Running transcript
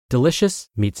Delicious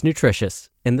meets nutritious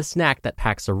in the snack that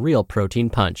packs a real protein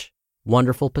punch.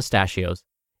 Wonderful Pistachios.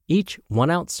 Each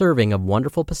 1-ounce serving of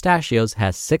Wonderful Pistachios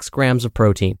has 6 grams of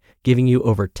protein, giving you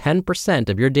over 10%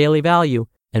 of your daily value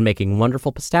and making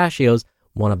Wonderful Pistachios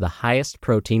one of the highest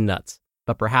protein nuts.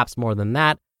 But perhaps more than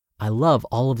that, I love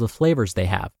all of the flavors they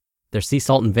have. Their sea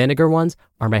salt and vinegar ones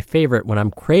are my favorite when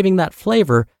I'm craving that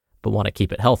flavor but want to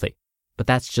keep it healthy. But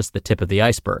that's just the tip of the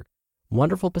iceberg.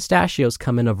 Wonderful Pistachios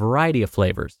come in a variety of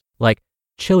flavors, like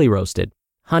chili roasted,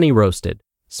 honey roasted,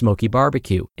 smoky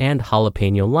barbecue, and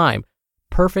jalapeno lime,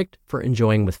 perfect for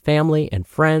enjoying with family and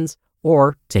friends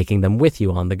or taking them with you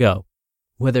on the go.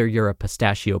 Whether you're a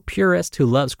pistachio purist who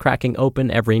loves cracking open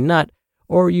every nut,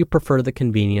 or you prefer the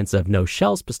convenience of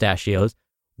no-shells pistachios,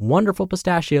 Wonderful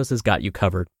Pistachios has got you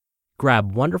covered.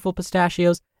 Grab Wonderful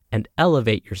Pistachios and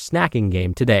elevate your snacking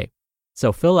game today.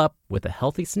 So fill up with a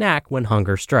healthy snack when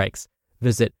hunger strikes.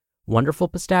 Visit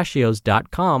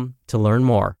wonderfulpistachios.com to learn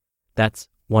more. That's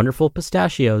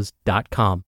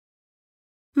wonderfulpistachios.com.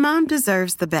 Mom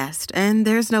deserves the best, and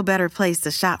there's no better place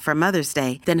to shop for Mother's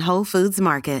Day than Whole Foods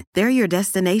Market. They're your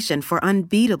destination for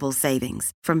unbeatable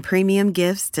savings, from premium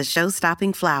gifts to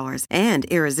show-stopping flowers and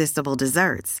irresistible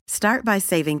desserts. Start by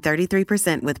saving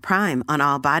 33% with Prime on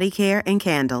all body care and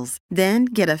candles. Then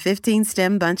get a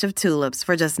 15-stem bunch of tulips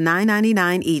for just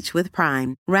 $9.99 each with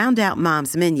Prime. Round out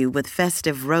Mom's menu with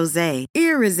festive rosé,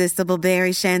 irresistible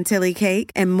berry chantilly cake,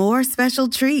 and more special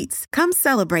treats. Come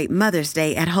celebrate Mother's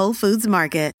Day at Whole Foods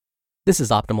Market. This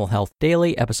is Optimal Health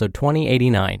Daily, episode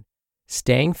 2089,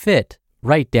 Staying Fit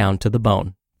Right Down to the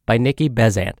Bone, by Niki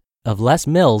Bezzant of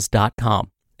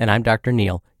LesMills.com. And I'm Dr.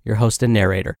 Neil, your host and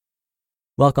narrator.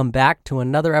 Welcome back to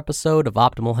another episode of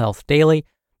Optimal Health Daily.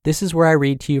 This is where I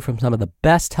read to you from some of the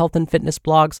best health and fitness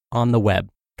blogs on the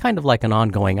web, kind of like an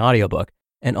ongoing audiobook,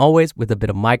 and always with a bit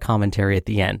of my commentary at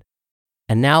the end.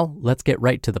 And now, let's get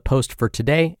right to the post for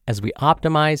today as we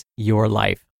optimize your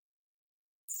life.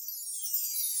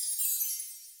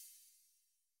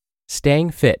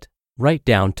 Staying Fit Right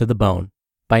Down to the Bone,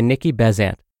 by Niki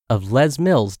Bezzant of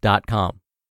LesMills.com.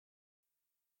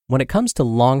 When it comes to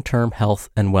long-term health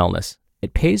and wellness,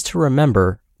 it pays to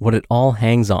remember what it all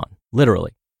hangs on,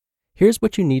 literally. Here's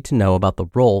what you need to know about the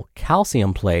role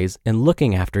calcium plays in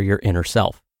looking after your inner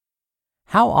self.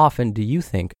 How often do you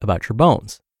think about your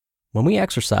bones? When we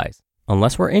exercise,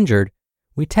 unless we're injured,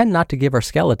 we tend not to give our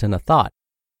skeleton a thought.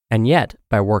 And yet,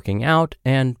 by working out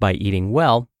and by eating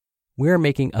well, we're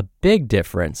making a big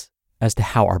difference as to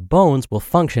how our bones will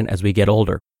function as we get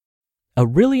older. A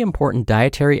really important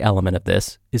dietary element of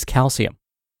this is calcium.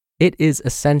 It is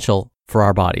essential for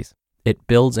our bodies. It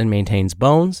builds and maintains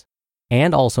bones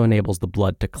and also enables the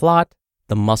blood to clot,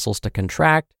 the muscles to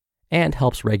contract, and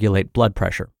helps regulate blood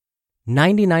pressure.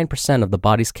 99% of the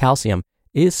body's calcium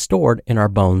is stored in our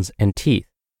bones and teeth.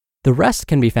 The rest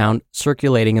can be found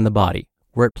circulating in the body,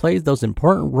 where it plays those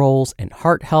important roles in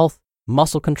heart health,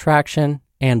 muscle contraction,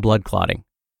 and blood clotting.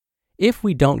 If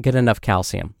we don't get enough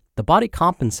calcium, the body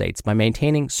compensates by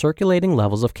maintaining circulating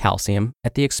levels of calcium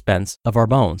at the expense of our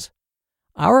bones.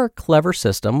 Our clever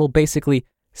system will basically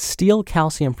steal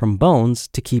calcium from bones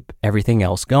to keep everything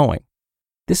else going.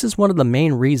 This is one of the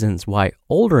main reasons why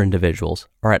older individuals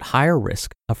are at higher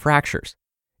risk of fractures.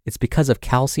 It's because of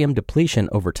calcium depletion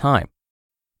over time.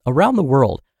 Around the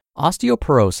world,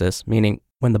 osteoporosis, meaning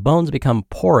when the bones become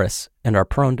porous and are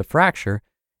prone to fracture,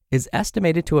 is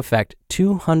estimated to affect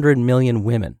 200 million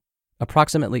women,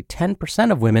 approximately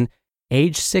 10% of women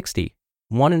age 60,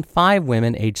 1 in 5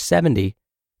 women age 70,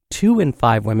 2 in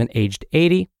 5 women aged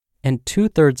 80, and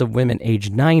 2/3 of women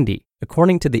aged 90,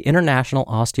 according to the International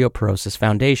Osteoporosis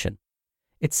Foundation.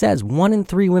 It says 1 in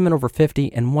 3 women over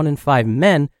 50 and 1 in 5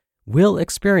 men will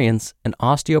experience an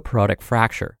osteoporotic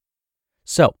fracture.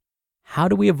 So, how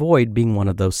do we avoid being one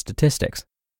of those statistics?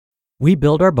 We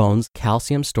build our bones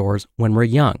calcium stores when we're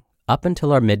young, up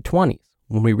until our mid-20s,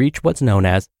 when we reach what's known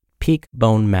as peak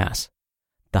bone mass.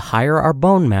 The higher our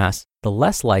bone mass, the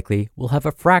less likely we'll have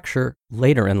a fracture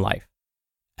later in life.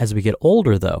 As we get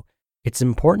older, though, it's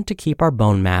important to keep our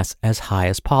bone mass as high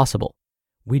as possible.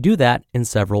 We do that in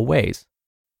several ways.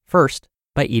 First,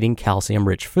 by eating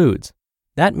calcium-rich foods.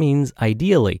 That means,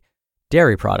 ideally,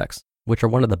 dairy products, which are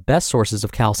one of the best sources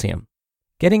of calcium.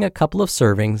 Getting a couple of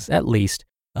servings, at least,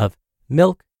 of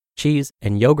milk, cheese,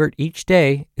 and yogurt each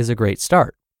day is a great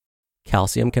start.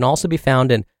 Calcium can also be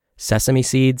found in sesame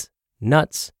seeds,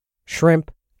 nuts, shrimp,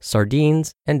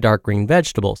 sardines, and dark green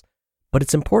vegetables. But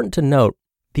it's important to note,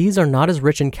 these are not as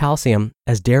rich in calcium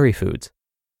as dairy foods.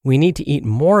 We need to eat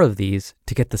more of these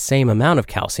to get the same amount of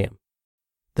calcium.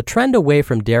 The trend away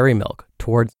from dairy milk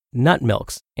towards nut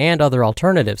milks and other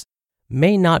alternatives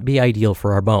may not be ideal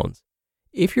for our bones.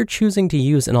 If you're choosing to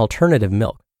use an alternative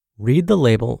milk, read the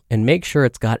label and make sure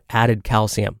it's got added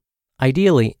calcium,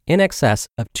 ideally in excess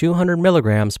of 200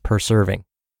 milligrams per serving.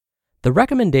 The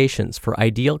recommendations for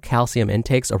ideal calcium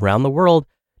intakes around the world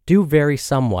do vary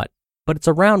somewhat, but it's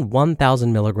around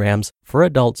 1,000 milligrams for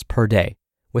adults per day,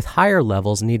 with higher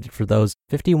levels needed for those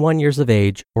 51 years of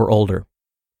age or older.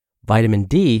 Vitamin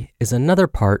D is another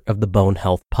part of the bone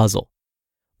health puzzle.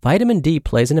 Vitamin D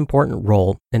plays an important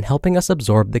role in helping us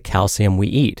absorb the calcium we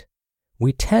eat.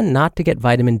 We tend not to get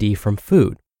vitamin D from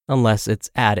food unless it's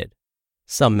added.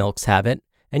 Some milks have it,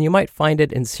 and you might find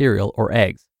it in cereal or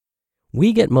eggs.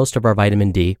 We get most of our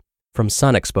vitamin D from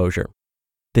sun exposure.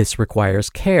 This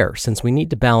requires care since we need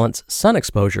to balance sun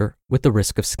exposure with the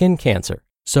risk of skin cancer.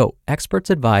 So experts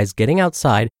advise getting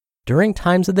outside during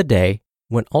times of the day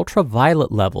when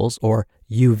ultraviolet levels or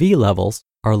UV levels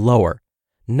are lower,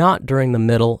 not during the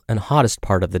middle and hottest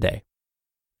part of the day.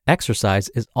 Exercise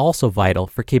is also vital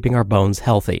for keeping our bones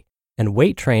healthy, and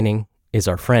weight training is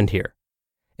our friend here.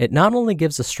 It not only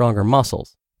gives us stronger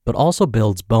muscles, but also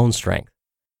builds bone strength.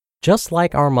 Just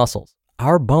like our muscles,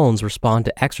 our bones respond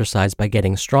to exercise by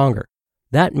getting stronger.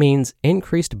 That means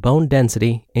increased bone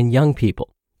density in young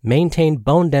people, maintained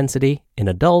bone density in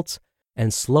adults,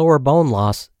 and slower bone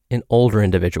loss in older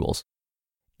individuals.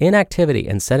 Inactivity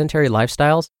and sedentary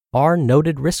lifestyles are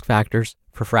noted risk factors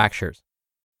for fractures.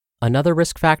 Another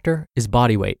risk factor is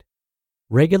body weight.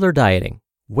 Regular dieting,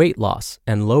 weight loss,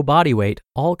 and low body weight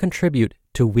all contribute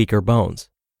to weaker bones.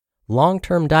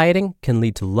 Long-term dieting can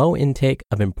lead to low intake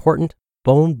of important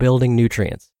bone-building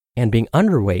nutrients, and being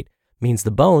underweight means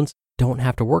the bones don't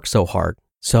have to work so hard,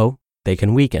 so they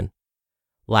can weaken.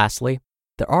 Lastly,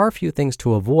 there are a few things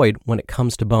to avoid when it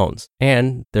comes to bones,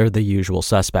 and they're the usual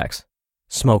suspects.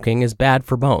 Smoking is bad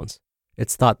for bones.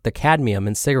 It's thought the cadmium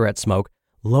in cigarette smoke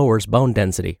lowers bone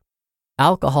density.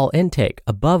 Alcohol intake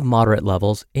above moderate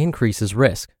levels increases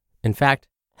risk. In fact,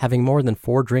 having more than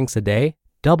 4 drinks a day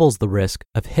doubles the risk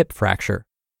of hip fracture.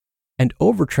 And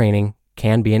overtraining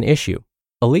can be an issue.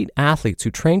 Elite athletes who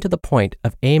train to the point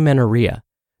of amenorrhea,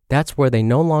 that's where they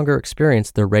no longer experience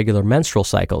their regular menstrual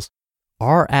cycles,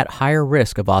 are at higher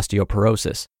risk of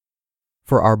osteoporosis.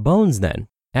 For our bones then,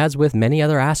 as with many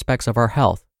other aspects of our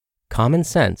health, common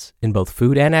sense in both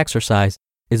food and exercise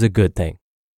is a good thing.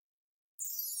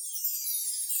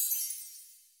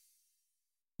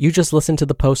 You just listened to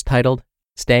the post titled,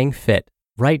 Staying Fit,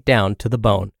 Right Down to the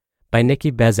Bone by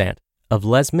Niki Bezzant of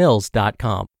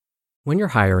lesmills.com. When you're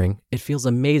hiring, it feels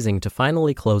amazing to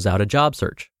finally close out a job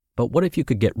search. But what if you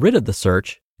could get rid of the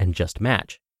search and just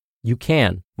match? You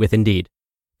can with Indeed.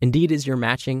 Indeed is your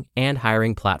matching and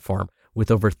hiring platform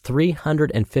with over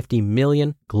 350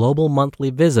 million global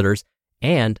monthly visitors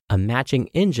and a matching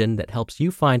engine that helps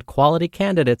you find quality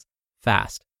candidates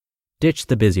fast. Ditch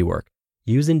the busy work.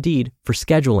 Use Indeed for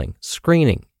scheduling,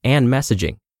 screening, and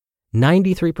messaging.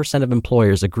 93% of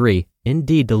employers agree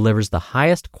Indeed delivers the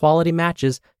highest quality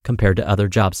matches compared to other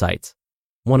job sites.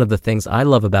 One of the things I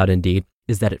love about Indeed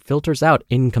is that it filters out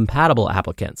incompatible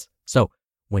applicants. So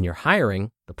when you're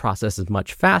hiring, the process is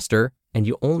much faster and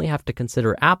you only have to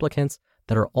consider applicants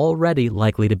that are already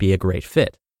likely to be a great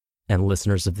fit. And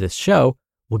listeners of this show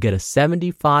will get a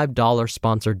 $75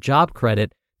 sponsored job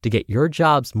credit to get your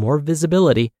jobs more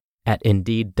visibility at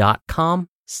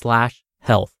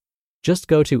Indeed.com/health. Just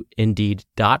go to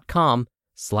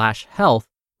Indeed.com/health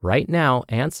right now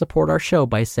and support our show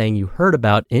by saying you heard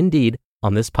about Indeed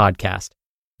on this podcast.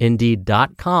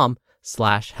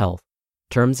 Indeed.com/health.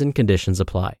 Terms and conditions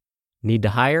apply. Need to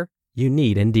hire? You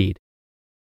need Indeed.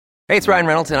 Hey, it's Ryan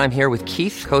Reynolds, and I'm here with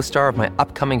Keith, co-star of my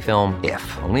upcoming film,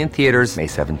 If, only in theaters May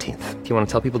 17th. Do you want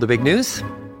to tell people the big news?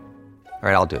 All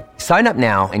right, I'll do it. Sign up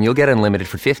now and you'll get unlimited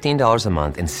for $15 a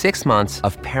month and 6 months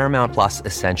of Paramount Plus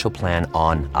Essential Plan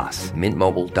on us.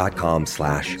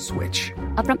 MintMobile.com/switch.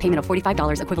 Upfront payment of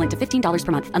 $45 equivalent to $15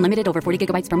 per month. Unlimited over 40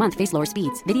 gigabytes per month. Face lower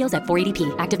speeds. Videos at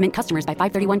 480p. Active Mint customers by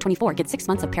 531.24 get 6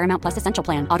 months of Paramount Plus Essential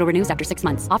Plan. Auto renews after 6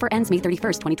 months. Offer ends May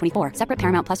 31st, 2024. Separate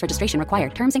Paramount Plus registration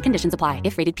required. Terms and conditions apply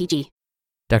if rated PG.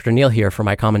 Dr. Neal here for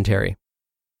my commentary.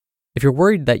 If you're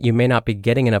worried that you may not be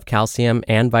getting enough calcium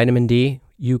and vitamin D,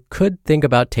 you could think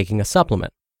about taking a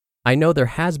supplement. I know there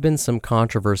has been some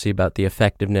controversy about the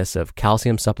effectiveness of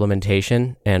calcium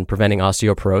supplementation and preventing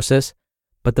osteoporosis,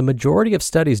 but the majority of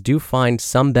studies do find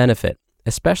some benefit,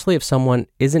 especially if someone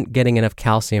isn't getting enough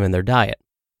calcium in their diet.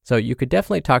 So you could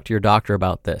definitely talk to your doctor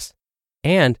about this.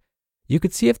 And you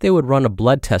could see if they would run a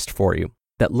blood test for you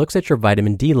that looks at your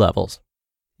vitamin D levels.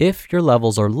 If your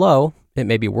levels are low, it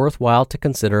may be worthwhile to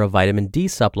consider a vitamin D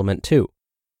supplement too.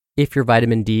 If your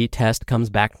vitamin D test comes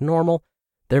back normal,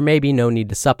 there may be no need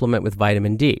to supplement with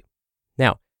vitamin D.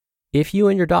 Now, if you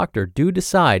and your doctor do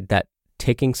decide that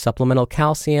taking supplemental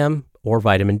calcium or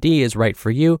vitamin D is right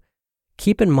for you,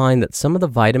 keep in mind that some of the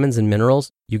vitamins and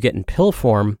minerals you get in pill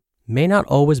form may not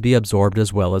always be absorbed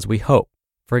as well as we hope.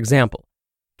 For example,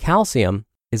 calcium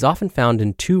is often found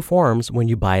in two forms when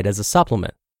you buy it as a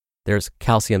supplement. There's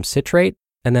calcium citrate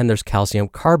and then there's calcium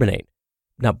carbonate.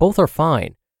 Now, both are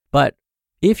fine, but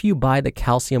if you buy the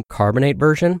calcium carbonate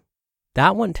version,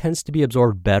 that one tends to be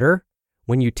absorbed better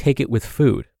when you take it with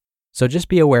food. So just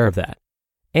be aware of that.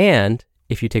 And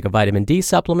if you take a vitamin D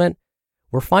supplement,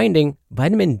 we're finding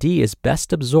vitamin D is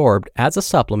best absorbed as a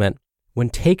supplement when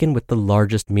taken with the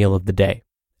largest meal of the day,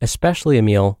 especially a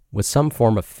meal with some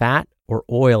form of fat or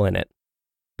oil in it.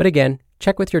 But again,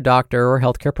 check with your doctor or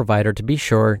healthcare provider to be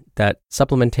sure that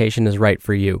supplementation is right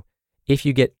for you. If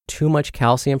you get too much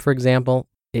calcium, for example,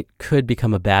 it could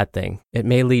become a bad thing. It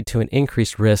may lead to an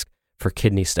increased risk for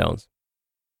kidney stones.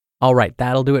 All right,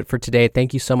 that'll do it for today.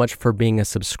 Thank you so much for being a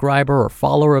subscriber or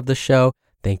follower of the show.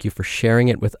 Thank you for sharing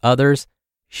it with others.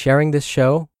 Sharing this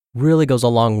show really goes a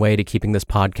long way to keeping this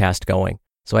podcast going.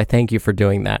 So I thank you for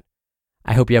doing that.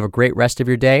 I hope you have a great rest of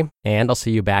your day, and I'll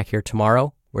see you back here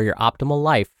tomorrow where your optimal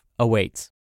life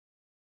awaits.